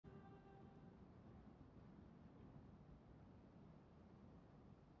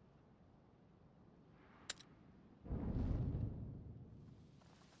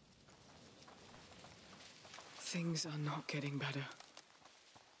Things are not getting better.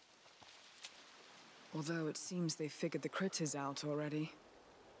 Although it seems they figured the critters out already.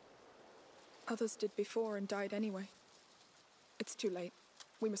 Others did before and died anyway. It's too late.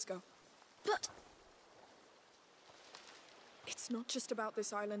 We must go. But... It's not just about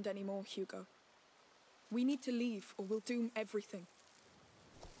this island anymore, Hugo. We need to leave, or we'll doom everything.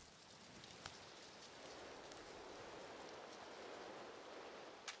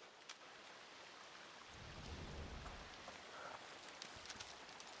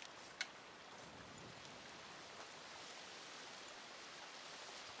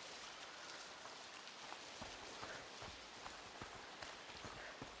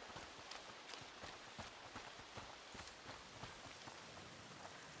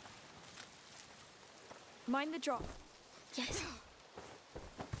 Mind the drop. Yes.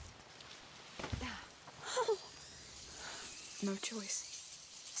 Oh. No choice.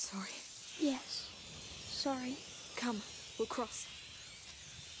 Sorry. Yes. Sorry. Come, we'll cross.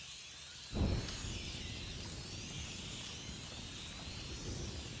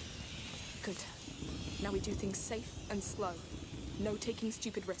 Good. Now we do things safe and slow. No taking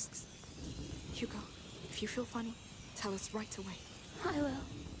stupid risks. Hugo, if you feel funny, tell us right away. I will.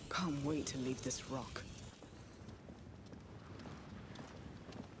 Can't wait to leave this rock.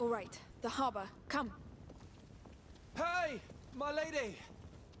 All right, the harbor. Come. Hey, my lady!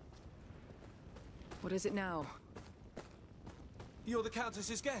 What is it now? You're the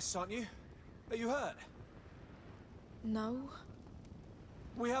Countess's guests, aren't you? Are you hurt? No.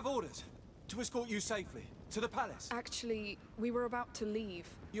 We have orders to escort you safely to the palace. Actually, we were about to leave.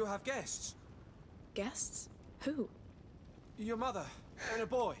 You have guests. Guests? Who? Your mother and a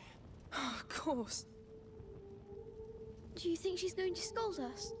boy. Of course. Do you think she's going to scold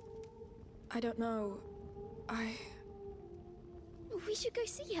us? I don't know. We should go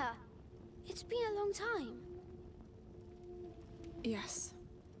see her. It's been a long time. Yes.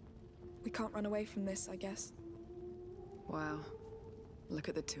 We can't run away from this, I guess. Wow. Look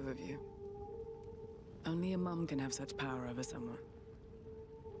at the two of you. Only a mum can have such power over someone.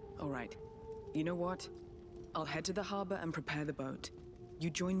 All right. You know what? I'll head to the harbor and prepare the boat. You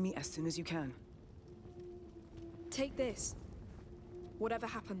join me as soon as you can. Take this. Whatever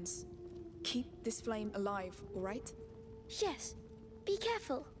happens, keep this flame alive, all right? Yes. Be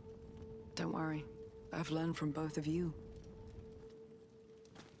careful. Don't worry. I've learned from both of you.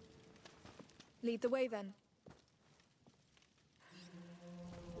 Lead the way, then.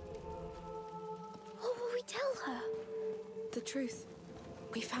 What will we tell her? The truth.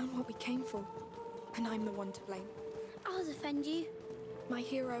 We found what we came for, and I'm the one to blame. I'll defend you. My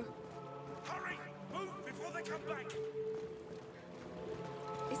hero. Hurry! Move before they come back!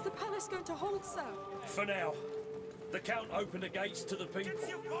 Is the palace going to hold, sir? For now. The Count opened the gates to the people,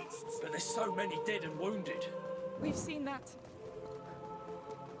 but there's so many dead and wounded. We've seen that.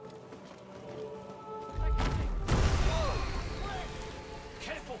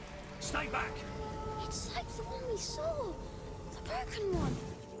 Careful! Stay back! It's like the one we saw. The broken one.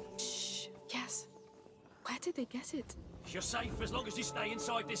 Shh. Yes. Where did they get it? You're safe as long as you stay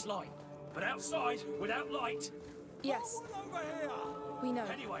inside this line. But outside, without light... Yes. Over here! We know.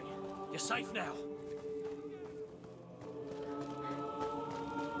 Anyway, you're safe now.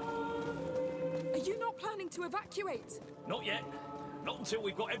 Are you not planning to evacuate? Not yet. Not until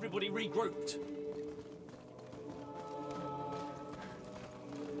we've got everybody regrouped.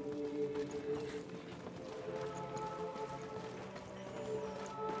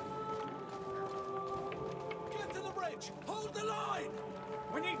 Get to the bridge! Hold the line!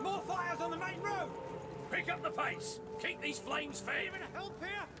 We need more fires on the main road! Pick up the pace. Keep these flames fed. Even help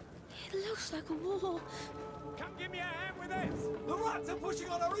here? It looks like a war. Come give me a hand with this! The rats are pushing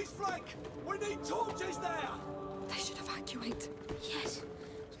on our east flank! We need torches there! They should evacuate. Yes.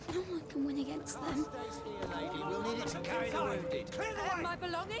 No one can win against them. Lady, we'll need it to carry the wounded. Clear the way! My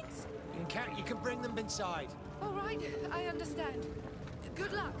belongings? You can bring them inside. All right, I understand.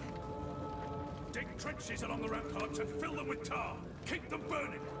 Good luck. Dig trenches along the ramparts and fill them with tar. Keep them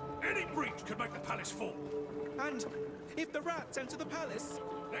burning. Any breach could make the palace fall. And if the rats enter the palace...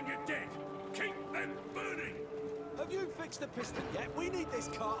 Then you're dead. Keep them burning. Have you fixed the piston yet? We need this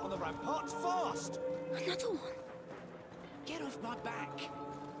cart on the ramparts fast! Another one. Get off my back.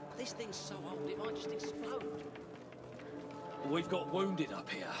 This thing's so old it might just explode. We've got wounded up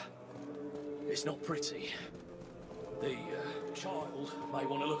here. It's not pretty. The child may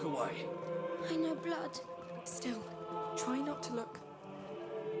want to look away. I know blood. Still, try not to look.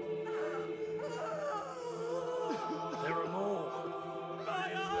 There are more.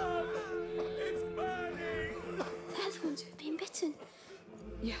 My arm! It's burning! They're the ones who've been bitten.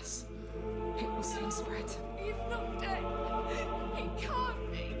 Yes. It will soon spread. He's not dead. He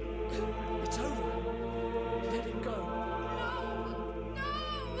can't be. It's over. Let him go. No!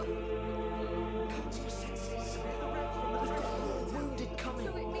 No! Come to your senses. We've got more wounded coming.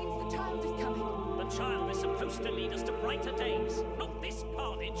 So it means the child is coming. The child is supposed to lead us to brighter days, not this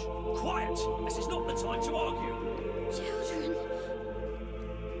carnage. Quiet! This is not the time to argue. Children.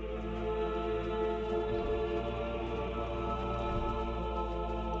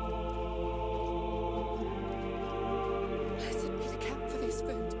 Blessed be the camp for this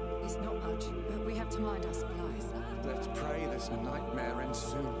food. It's not much, but we have to mind our supplies. Let's pray this nightmare ends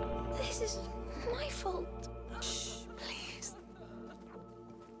soon. This is my fault. Shh, please.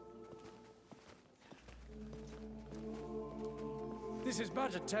 This is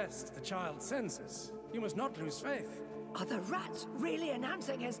but a test, the child's senses. You must not lose faith. Are the rats really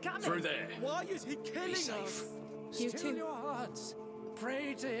announcing his coming? Through there. Why is he killing us? You Still too. your hearts.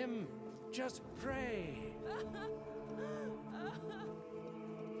 Pray to him. Just pray.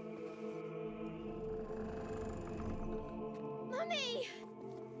 Mummy!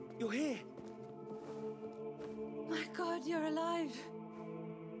 You're here. My God, you're alive.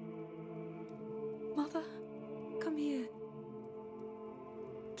 Mother, come here.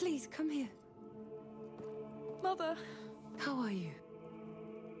 Please, come here. Mother, How are you?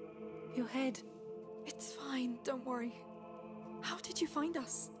 Your head. it's fine. Don't worry. How did you find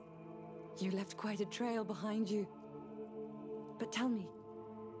us? You left quite a trail behind you. But tell me,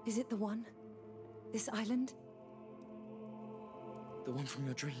 is it the one? This island? The one from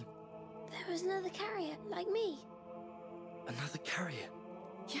your dream. There was another carrier, like me. Another carrier.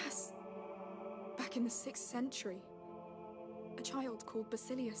 Yes. Back in the 6th century. A child called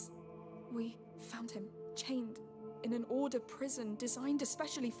Basilius. We found him, chained, in an order prison designed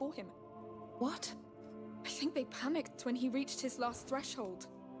especially for him. What? I think they panicked when he reached his last threshold.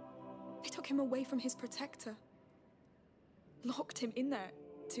 They took him away from his protector. Locked him in there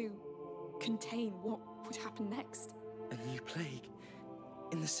to contain what would happen next. A new plague.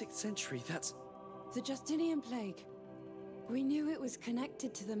 In the 6th century, that's... The Justinian plague. We knew it was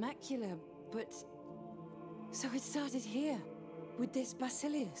connected to the macula, but... So it started here, with this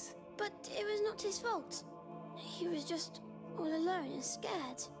Basilius. But it was not his fault. He was just all alone and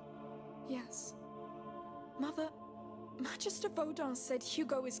scared. Yes. Mother, Magister Vaudin said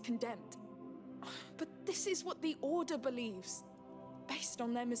Hugo is condemned. But this is what the Order believes, based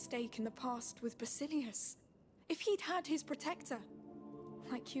on their mistake in the past with Basilius. If he'd had his protector,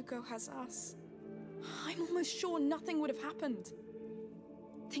 like Hugo has us, I'm almost sure nothing would have happened.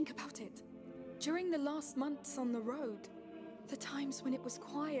 Think about it. During the last months on the road, the times when it was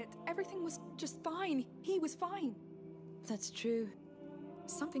quiet, everything was just fine. He was fine. That's true.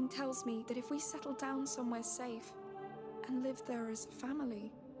 Something tells me that if we settle down somewhere safe and live there as a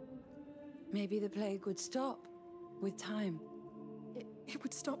family, Maybe the plague would stop, with time. it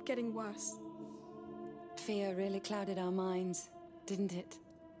would stop getting worse. Fear really clouded our minds, didn't it?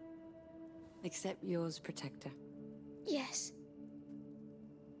 Except yours, Protector. Yes.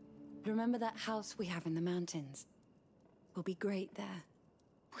 Remember that house we have in the mountains? We'll be great there.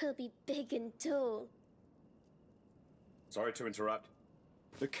 We'll be big and tall. Sorry to interrupt.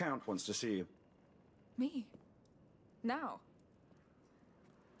 The Count wants to see you. Me? Now?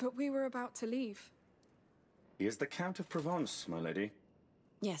 But we were about to leave. He is the Count of Provence, my lady.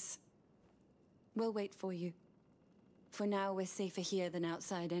 Yes. We'll wait for you. For now, we're safer here than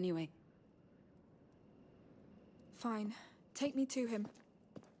outside anyway. Fine. Take me to him.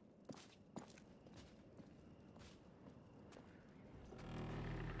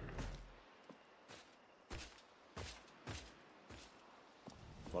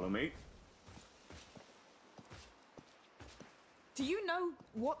 Follow me. Do you know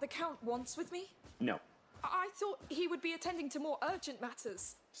what the Count wants with me? No. I thought he would be attending to more urgent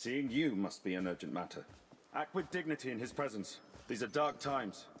matters. Seeing you must be an urgent matter. Act with dignity in his presence. These are dark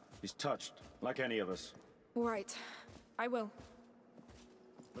times. He's touched, like any of us. All right. I will.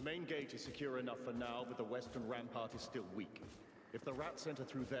 The main gate is secure enough for now, but the western rampart is still weak. If the rats enter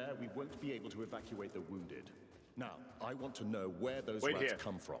through there, we won't be able to evacuate the wounded. Now, I want to know where those Wait rats here.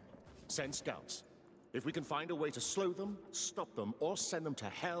 come from. Send scouts. If we can find a way to slow them, stop them, or send them to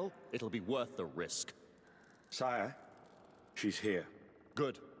hell, it'll be worth the risk. Sire, she's here.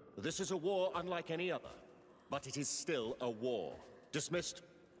 Good. This is a war unlike any other. But it is still a war. Dismissed?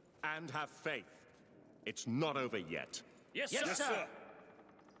 And have faith. It's not over yet. Yes, Yes, sir. sir.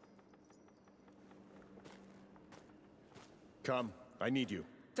 Come, I need you.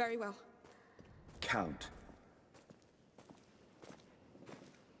 Very well. Count.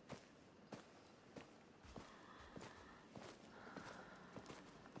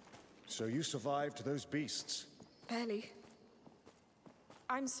 So you survived those beasts? Barely.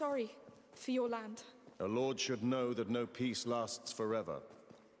 I'm sorry for your land. A lord should know that no peace lasts forever.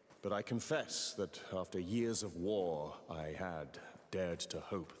 But I confess that after years of war, I had dared to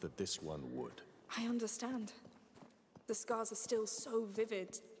hope that this one would. I understand. The scars are still so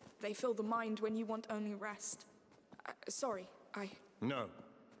vivid. They fill the mind when you want only rest. Sorry, No.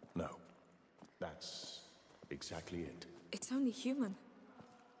 That's exactly it. It's only human.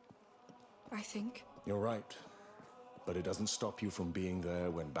 I think. You're right. But it doesn't stop you from being there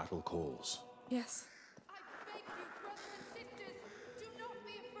when battle calls. Yes. I beg you, brothers and sisters, do not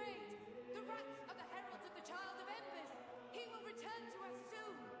be afraid. The rats are the heralds of the Child of Embers. He will return to us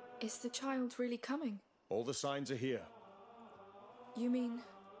soon. Is the child really coming? All the signs are here. You mean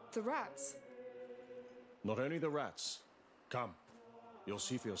the rats? Not only the rats. Come. You'll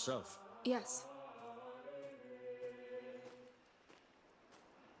see for yourself. Yes.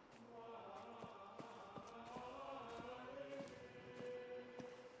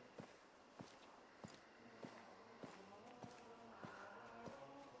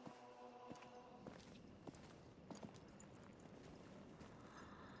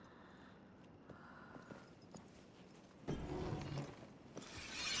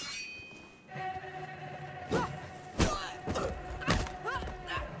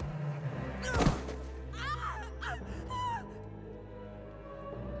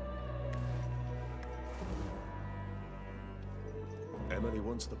 Emily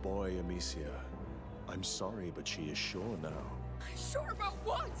wants the boy, Amicia. I'm sorry, but she is sure now. Sure about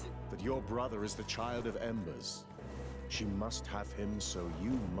what? That your brother is the Child of Embers. She must have him, so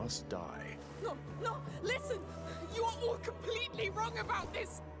you must die. No, listen! You are all completely wrong about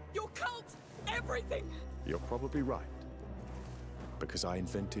this! Your cult, everything! You're probably right. Because I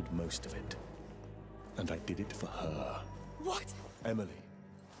invented most of it. And I did it for her. What? Emily.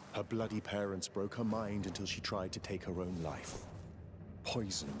 Her bloody parents broke her mind until she tried to take her own life.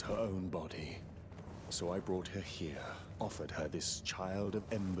 Poisoned her own body. So I brought her here, offered her this Child of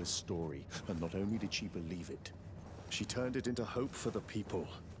Embers story, and not only did she believe it, she turned it into hope for the people.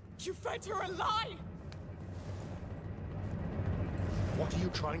 You fed her a lie! What are you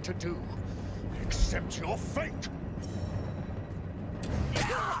trying to do? Accept your fate!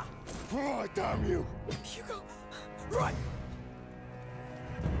 Yeah! Oh, damn you! Hugo, run!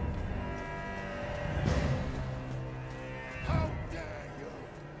 How dare you!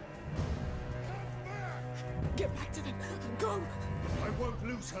 Come back! Get back to them! Go! I won't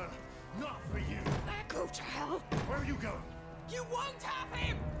lose her! Not for you! Go to hell! Where are you going? You won't have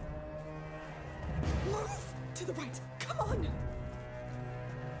him! Move! To the right! Come on!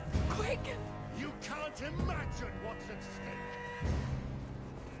 Quick! You can't imagine what's at stake!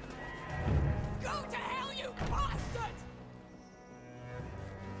 Go to hell, you bastard!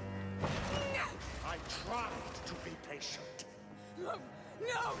 I tried to be patient. No!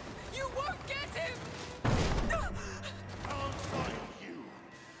 You won't get him! I'll find you,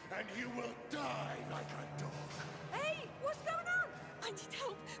 and you will die like a dog. Hey! What's going on? I need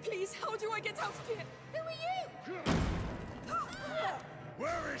help. Please, how do I get out of here? Who are you?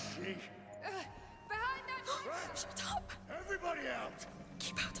 Where is she? Behind that... Shut up! Everybody out!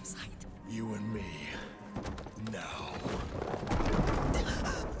 Keep out of sight. You and me. Now.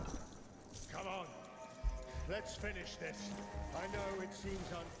 Come on. Let's finish this. I know it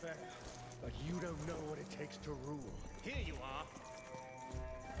seems unfair, but you don't know what it takes to rule. Here you are.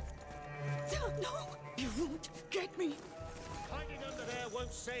 No! You won't get me! Hiding under there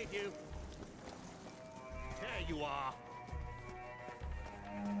won't save you. There you are.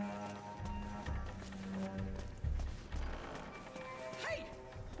 Hey!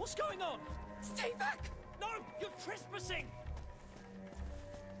 What's going on? Stay back! No! You're trespassing!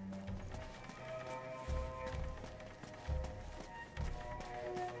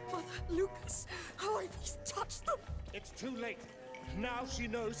 Mother, Lucas, how have you touched them? It's too late. Now she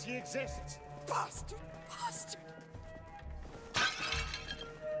knows he exists. Bastard! Bastard!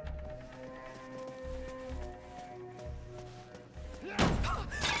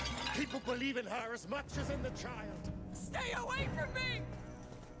 People believe in her as much as in the child. Stay away from me!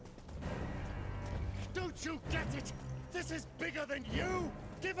 Don't you get it? This is bigger than you!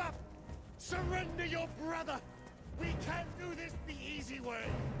 Give up! Surrender your brother! We can't do this the easy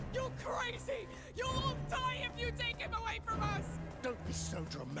way! You're crazy! You'll all die if you take him away from us! Don't be so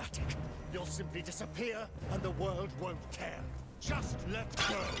dramatic. You'll simply disappear, and the world won't care. Just let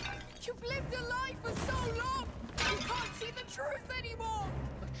go! You've lived a lie for so long! You can't see the truth anymore!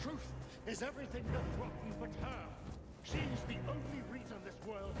 The truth is everything that's rotten but her. She's the only reason this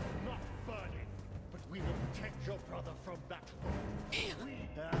world's not burning. But We will protect your brother from that foe.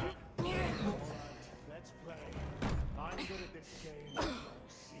 All right, let's play. I'm good at this game. You'll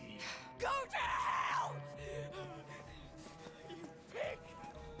see. Go to hell! You pig!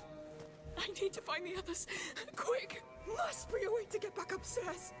 I need to find the others. Quick! Must be a way to get back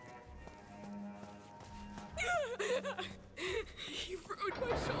upstairs. You've ruined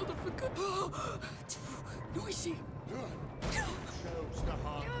my shoulder for good. Noisy. Chose the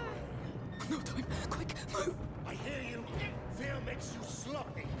hard way. No time. Quick, move. I hear you. Fear makes you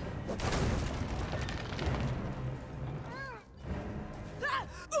sloppy.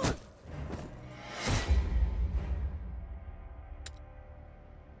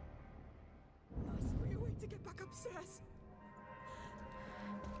 Must be a way to get back upstairs.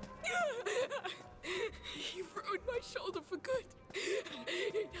 You've ruined my shoulder for good.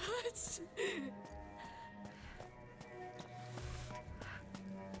 It hurts.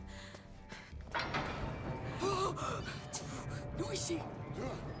 Noisy.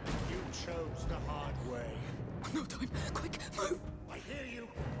 You chose the hard way. No time. Quick, move. I hear you.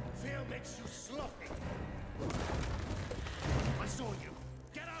 Fear makes you sloppy. I saw you.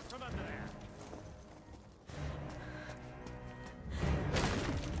 Get out from under there.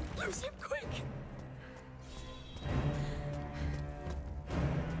 Lose him, quick.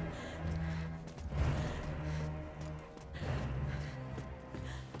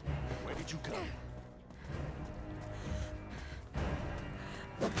 Where did you go?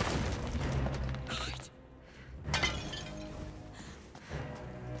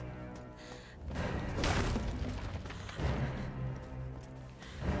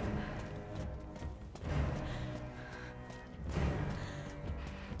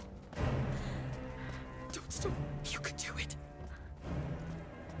 Don't stop. You can do it.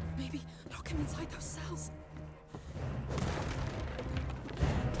 Maybe lock him inside those cells.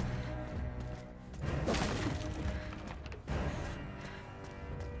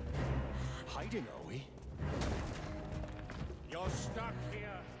 Hiding, are we? You're stuck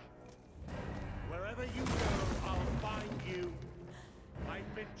here. Wherever you go, I'll find you.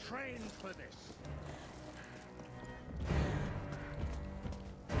 I've been trained for this.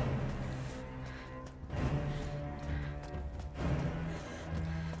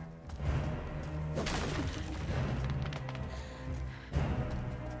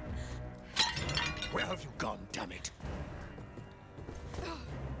 Where have you gone, damn it?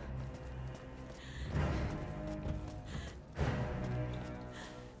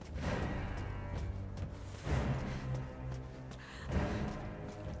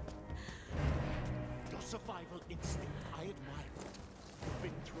 Your survival instinct, I admire it. You've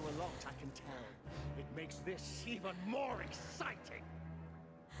been through a lot, I can tell. It makes this even more exciting.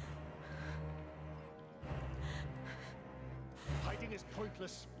 Hiding is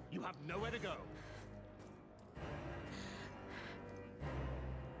pointless. You have nowhere to go.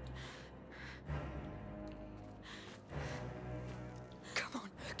 Come on,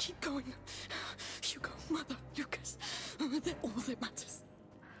 keep going. Hugo, Mother, Lucas, they're all that matters.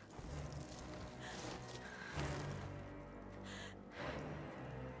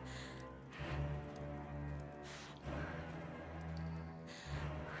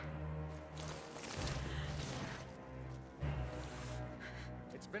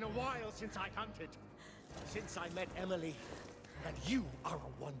 It's been a while since I hunted. Since I met Emily. And you are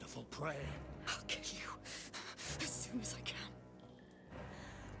a wonderful prey. I'll kill you as soon as I can.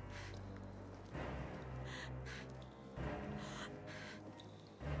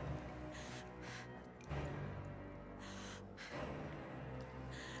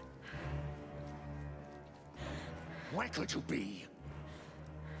 Where could you be?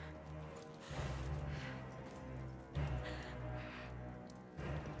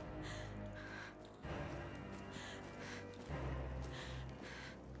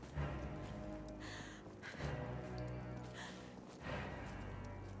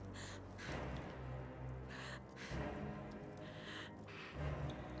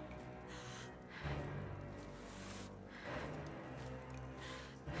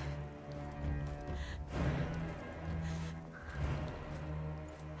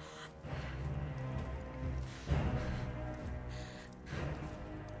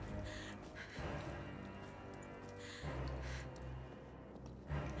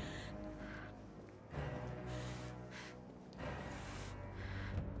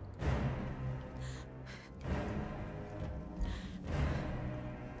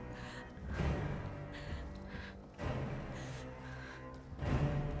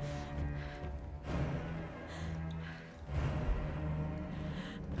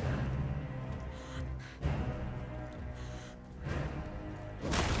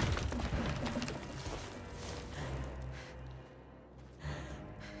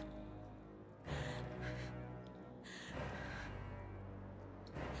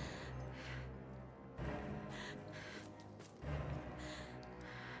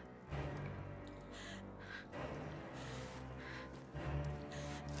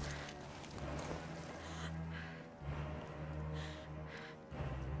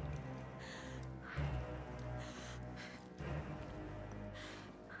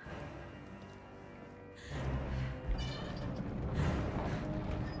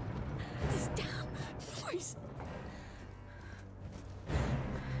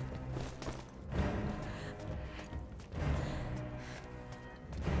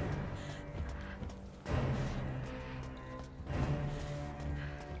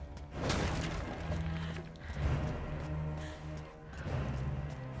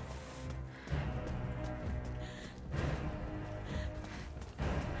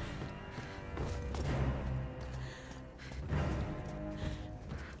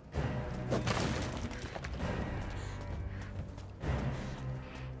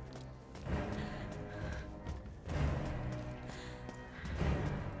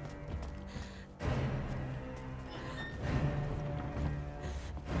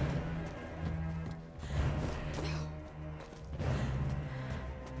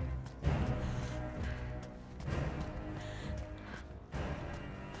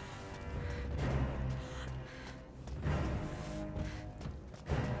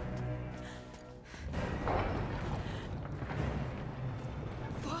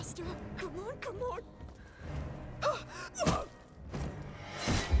 Master, come on, come on!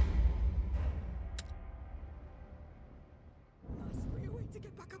 Must be a way to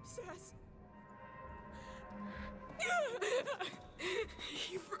get back upstairs.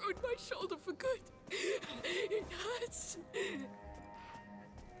 You've ruined my shoulder for good. It hurts.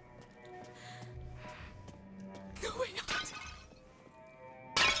 No way out.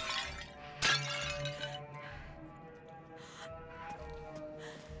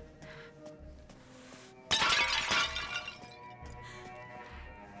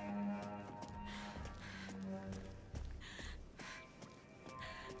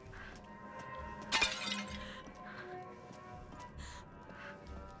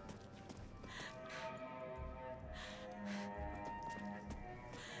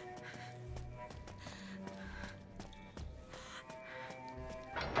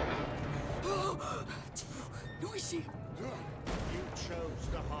 Noisy! You chose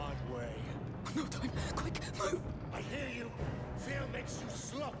the hard way. No time. Quick, move! I hear you. Fear makes you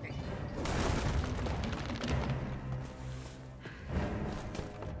sloppy.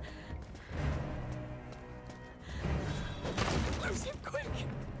 Lose him, quick!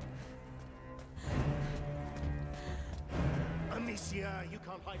 Amicia, you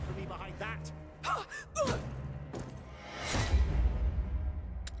can't hide from me behind that. Must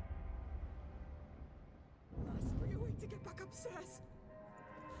be a way to get back upstairs.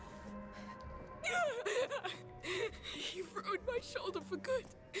 You've ruined my shoulder for good.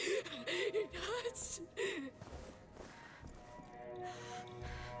 It hurts.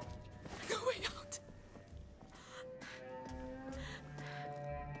 No way out.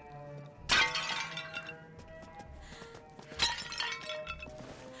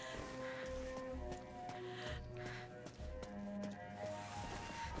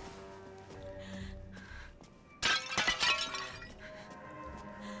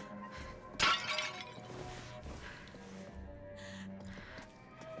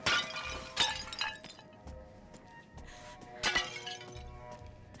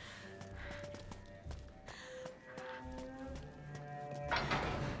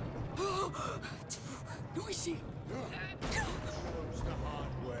 Noisy! Chose the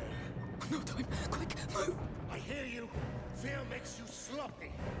hard way. No time. Quick, move! I hear you. Fear makes you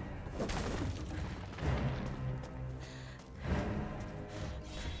sloppy.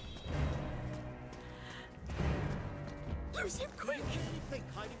 Lose him, quick! You really think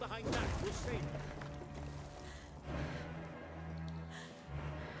hiding behind that will save you?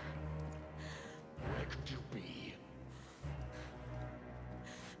 Where could you be?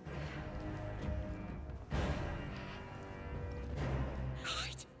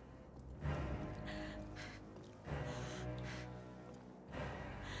 Hide!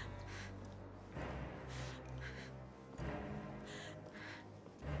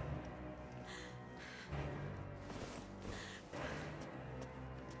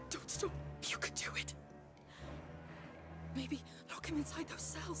 Don't stop. You can do it. Maybe lock him inside those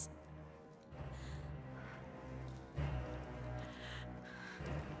cells.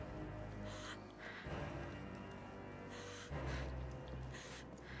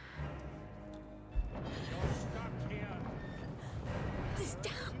 You're stuck here. This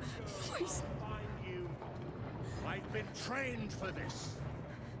damn noise! I'll find you. I've been trained for this.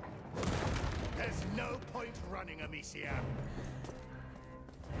 There's no point running, Amicia.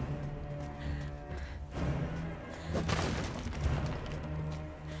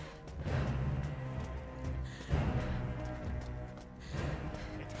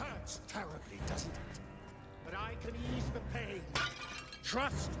 It hurts terribly, doesn't it? But I can ease the pain.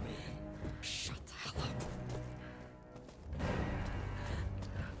 Trust me. Shut the hell up.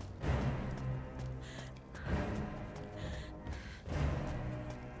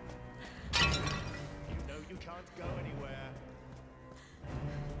 You know you can't go anywhere.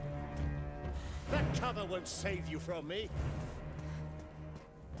 That cover won't save you from me.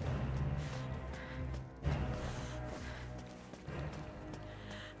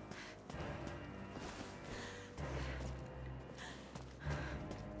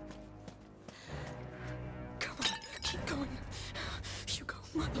 Come on, keep going. You go,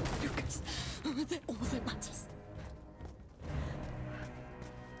 Mother Lucas. They're all that matters.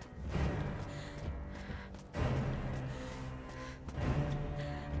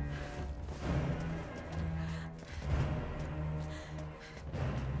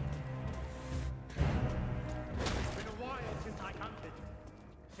 It's been a while since I hunted.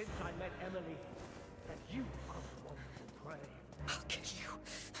 Since I met Emily. And you are the one who will pray. I'll kill you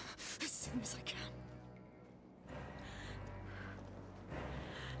as soon as I can.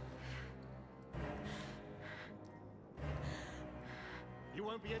 You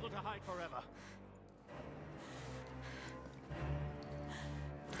won't be able to hide forever.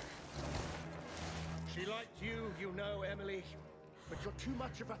 She liked you, you know, Emily. But you're too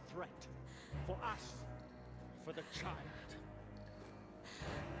much of a threat. For us. For the child.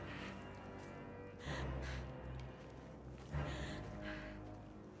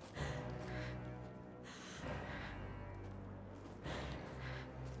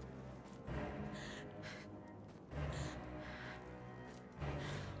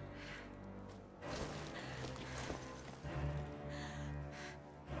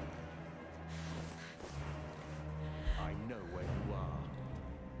 I know where you are.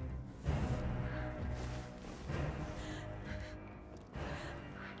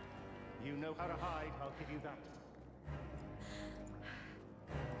 You know how to hide, I'll give you that.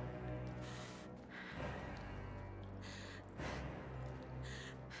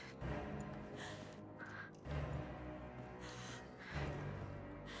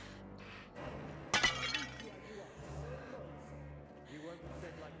 You won't be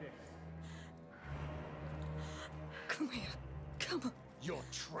said like this. Come here. Come on. You're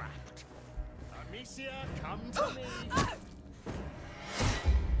trapped. Amicia, come to me. Ask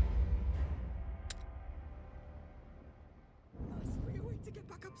for your way to get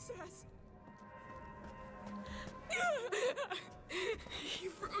back upstairs.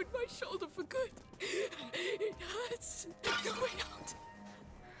 You've ruined my shoulder for good. It hurts. No way out.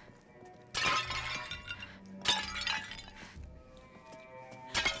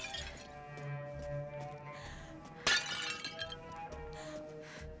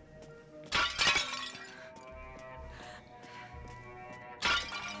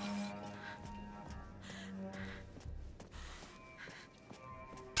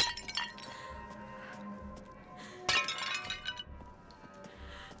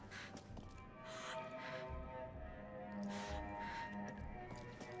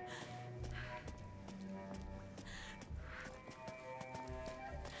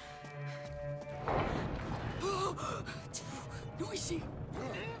 Noisy.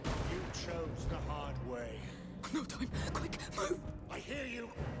 You chose the hard way. No time. Quick, move. I hear you.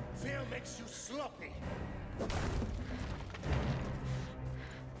 Fear makes you sloppy. Ask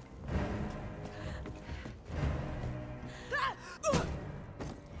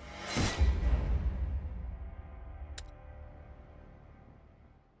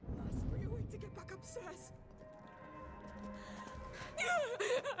for your way to get back upstairs.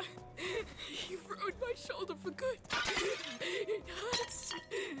 You've ruined my shoulder for good. It hurts.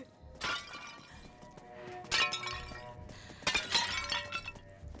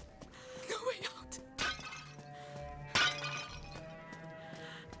 No way out.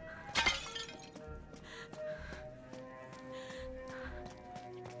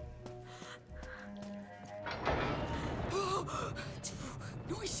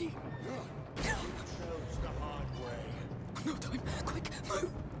 Noisy. You chose the hard way. No time. Quick,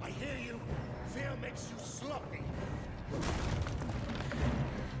 move. I hear you. Fear makes you sloppy.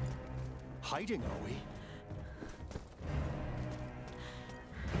 Hiding, are we?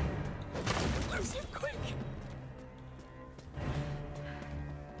 Lose him quick.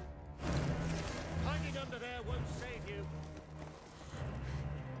 Hiding under there won't save you.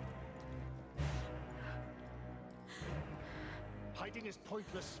 Hiding is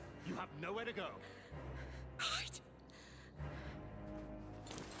pointless. You have nowhere to go. Hide.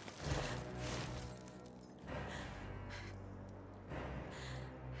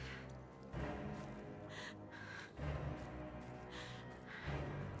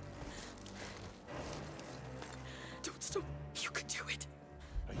 Don't stop. You can do it.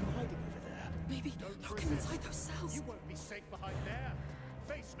 Are you hiding over there? Maybe lock him inside those cells. You won't be safe behind there.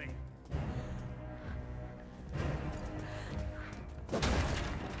 Face me.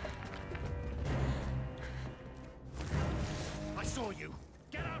 I saw you.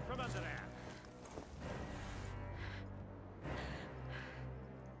 Get out from under there.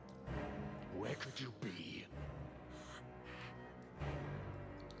 Where could you be?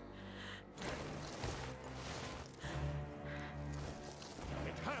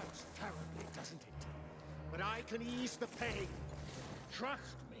 It hurts terribly, doesn't it? But I can ease the pain.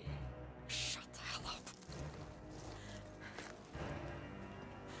 Trust me. Shut the hell up.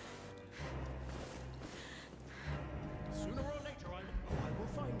 Sooner or later, I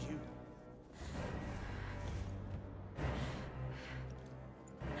will find you.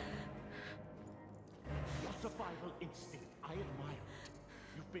 Your survival instinct, I admire it.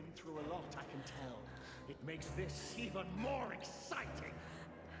 You've been through a lot, I can tell. It makes this even more exciting.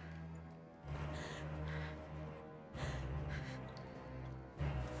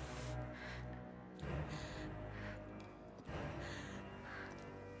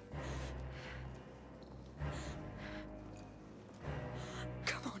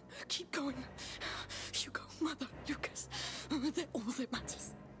 going. Hugo, Mother, Lucas, they're all that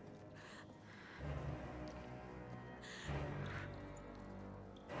matters.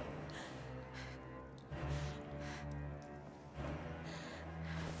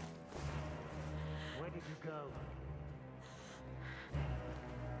 Where did you go?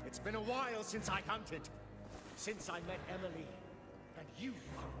 It's been a while since I hunted. Since I met Emily. And you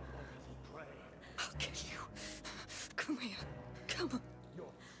are a wonderful prey. I'll kill you. Come here. Come on.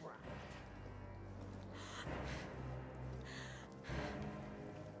 You're trapped.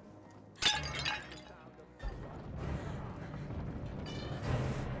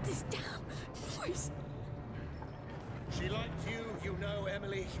 This damn noise. She liked you, you know,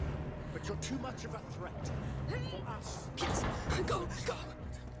 Emily. But you're too much of a threat. For us. Yes, go, go.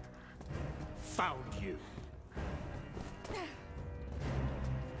 Found you.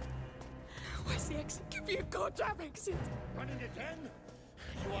 Where's the exit? Give me a goddamn exit. Running again?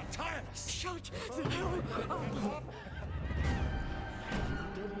 You are tireless. Shut the hell up. You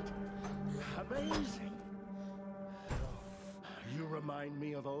did it. Amazing. You remind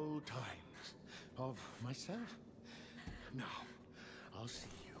me of old times. Of myself. Now, I'll see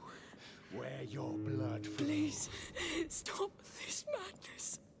you where your blood flows. Please, stop this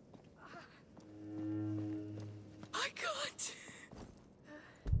madness. I can't.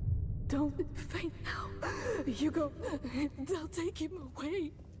 Don't faint now. Hugo, they'll take him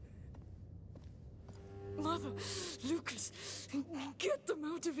away. Mother, Lucas, get them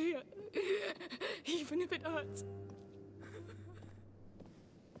out of here. Even if it hurts.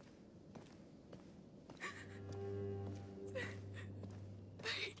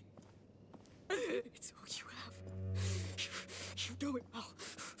 It's all you have. You know it well.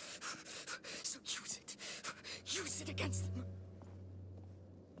 So use it. Use it against them.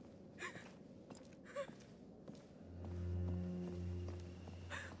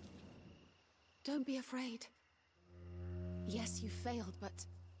 Don't be afraid. Yes, you failed, but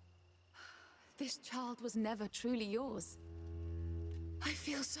this child was never truly yours. I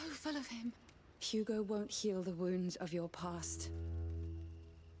feel so full of him. Hugo won't heal the wounds of your past.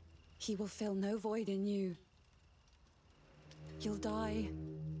 He will fill no void in you. You'll die.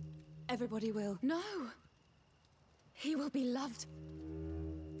 Everybody will. No! He will be loved.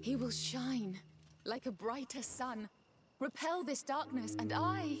 He will shine like a brighter sun, repel this darkness, and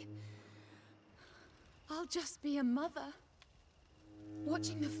I'll just be a mother,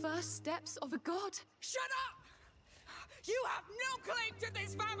 watching the first steps of a god. Shut up! You have no claim to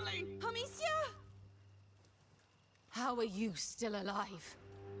this family! Amicia! How are you still alive?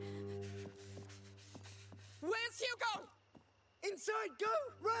 Where's Hugo? Inside, go!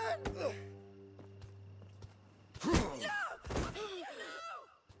 Run!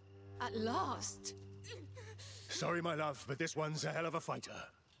 At last! Sorry, my love, but this one's a hell of a fighter.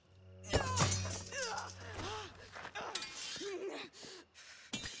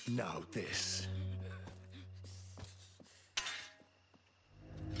 Now this.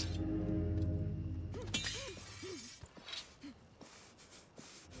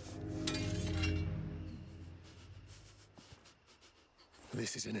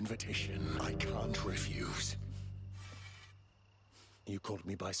 This is an invitation I can't refuse. You caught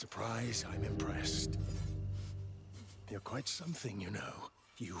me by surprise, I'm impressed. You're quite something, you know.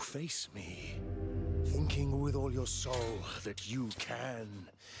 You face me, thinking with all your soul that you can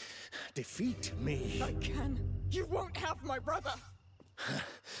defeat me. I can. You won't have my brother.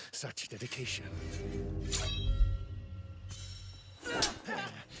 Such dedication.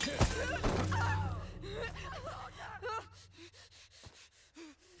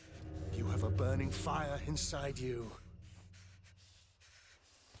 You have a burning fire inside you.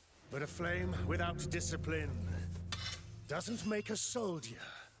 But a flame without discipline doesn't make a soldier.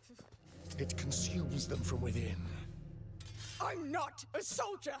 It consumes them from within. I'm not a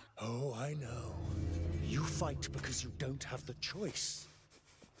soldier! Oh, I know. You fight because you don't have the choice.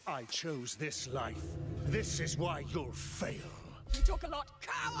 I chose this life. This is why you'll fail. You talk a lot,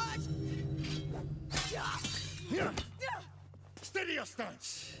 coward! Steady your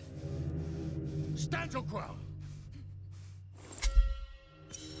stance! Stand your ground!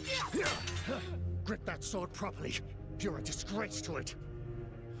 Grip that sword properly. You're a disgrace to it.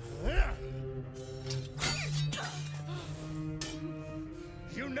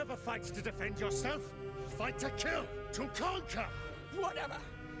 You never fight to defend yourself. Fight to kill, to conquer. Whatever.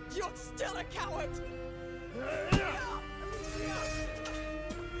 You're still a coward.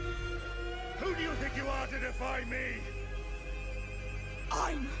 Who do you think you are to defy me?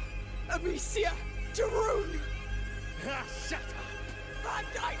 I'm Amicia de Rune. Shut up. And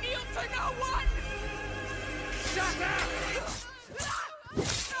I kneel to no one. Shut up!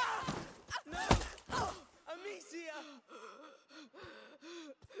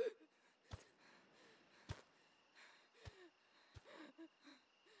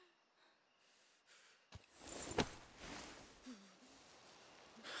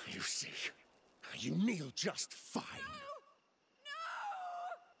 You kneel just fine.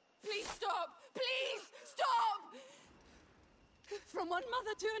 Please stop! Please stop! From one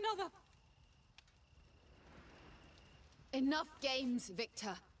mother to another. Enough games,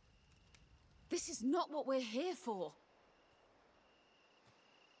 Victor. This is not what we're here for.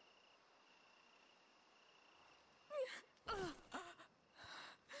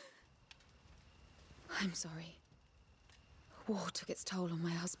 I'm sorry. War took its toll on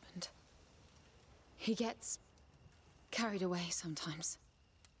my husband. He gets carried away sometimes.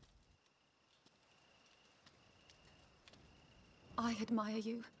 I admire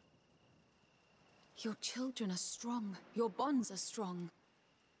you. Your children are strong. Your bonds are strong.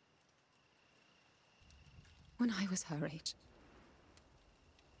 When I was her age,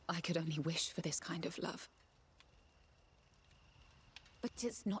 I could only wish for this kind of love. But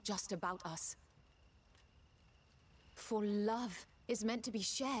it's not just about us. For love is meant to be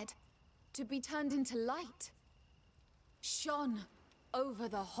shared, to be turned into light, shone over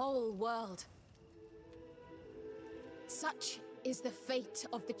the whole world. Such is the fate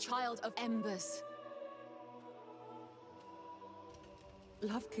of the child of embers.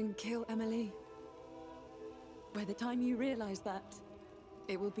 Love can kill, Emily. By the time you realize that,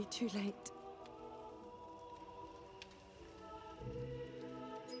 it will be too late.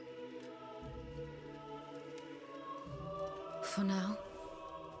 For now,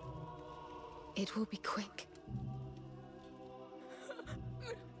 it will be quick.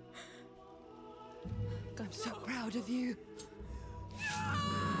 I'm so proud of you.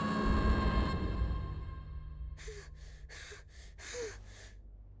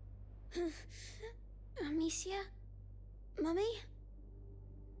 Amicia? Mummy?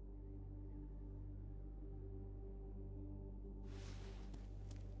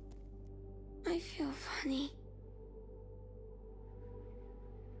 I feel funny.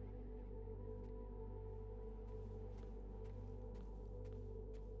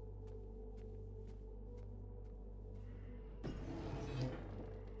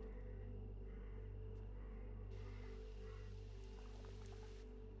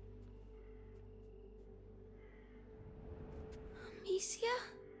 Amicia?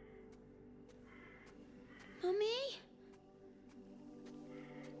 Mummy?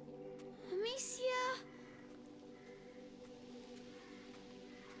 Amicia?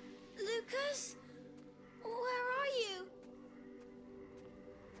 Lucas? Where are you?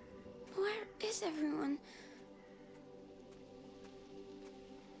 Where is everyone?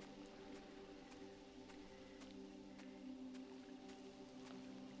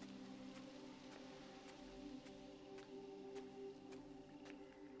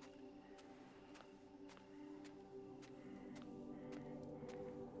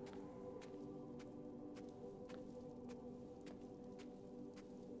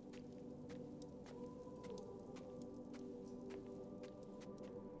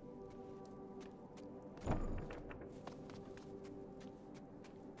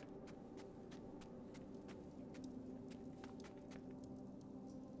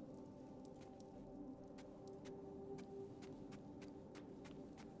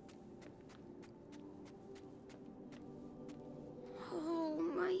 Oh,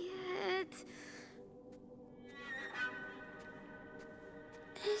 my head.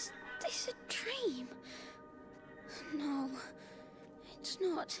 Is this a dream? No, it's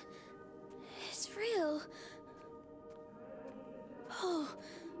not. It's real. Oh,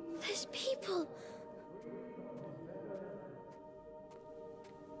 there's people.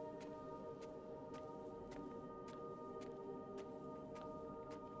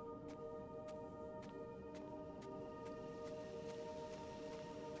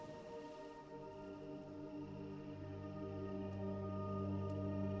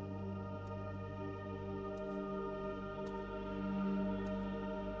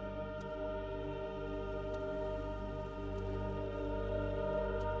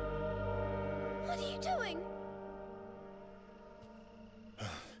 What are you doing?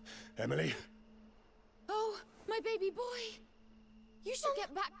 Emily? Oh, my baby boy. You should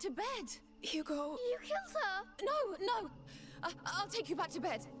get back to bed. Hugo. You killed her. No. I'll take you back to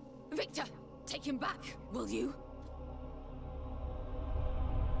bed. Victor, take him back, will you?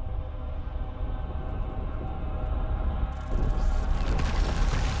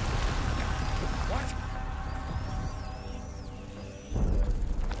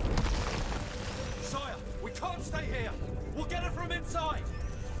 Sire, we can't stay here. We'll get her from inside.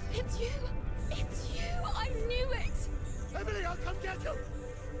 It's you. It's you. I knew it. Emily, I'll come get you.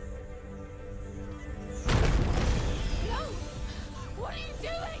 No. What are you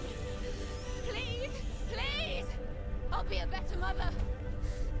doing? Please. Please. I'll be a better mother.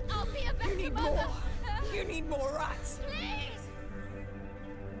 I'll be a better mother. You need more. You need more rats. Please!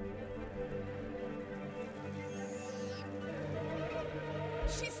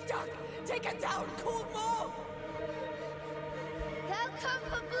 She's stuck. Take her down. Call more. They'll come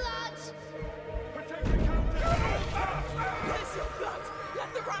for blood. Where's your blood?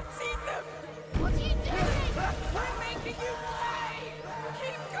 Let the rats eat them. What are you doing? We're making you pay.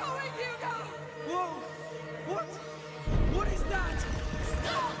 Keep going, Hugo. Whoa! What? What is that?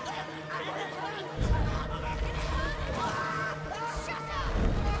 Stop! Shut up!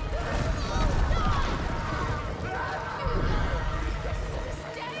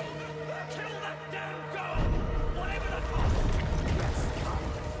 Kill that damn girl! Whatever the cost! Yes,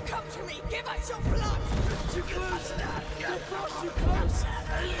 come to me. Give us your blood. Too close! You're far too close!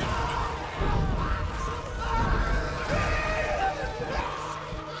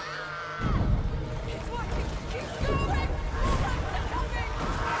 It's working. Keep going. More rats are coming.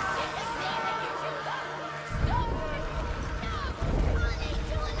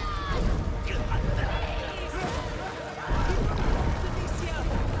 Alicia,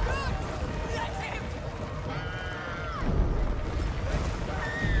 good. Let him.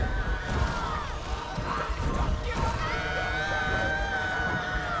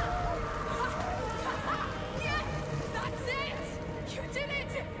 Yes, that's it. You did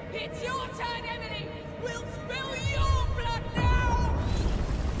it. It's your turn, Emily. We'll spill your blood now.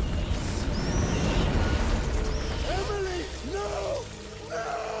 Emily! No! No!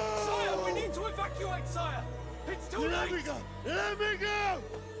 Sire, we need to evacuate, sire! It's too Let me late! go! Let me go!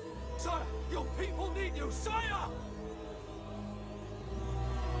 Sire, your people need you, sire!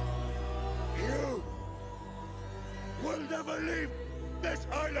 You will never leave this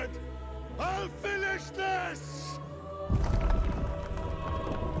island! I'll finish this!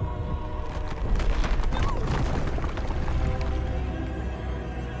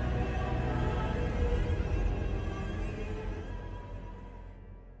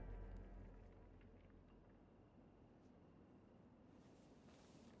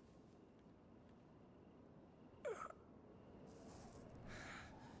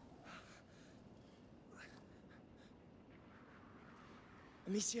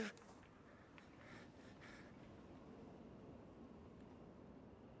 Amicia?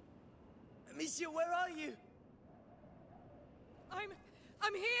 Amicia, where are you?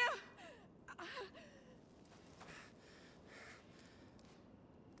 I'm here.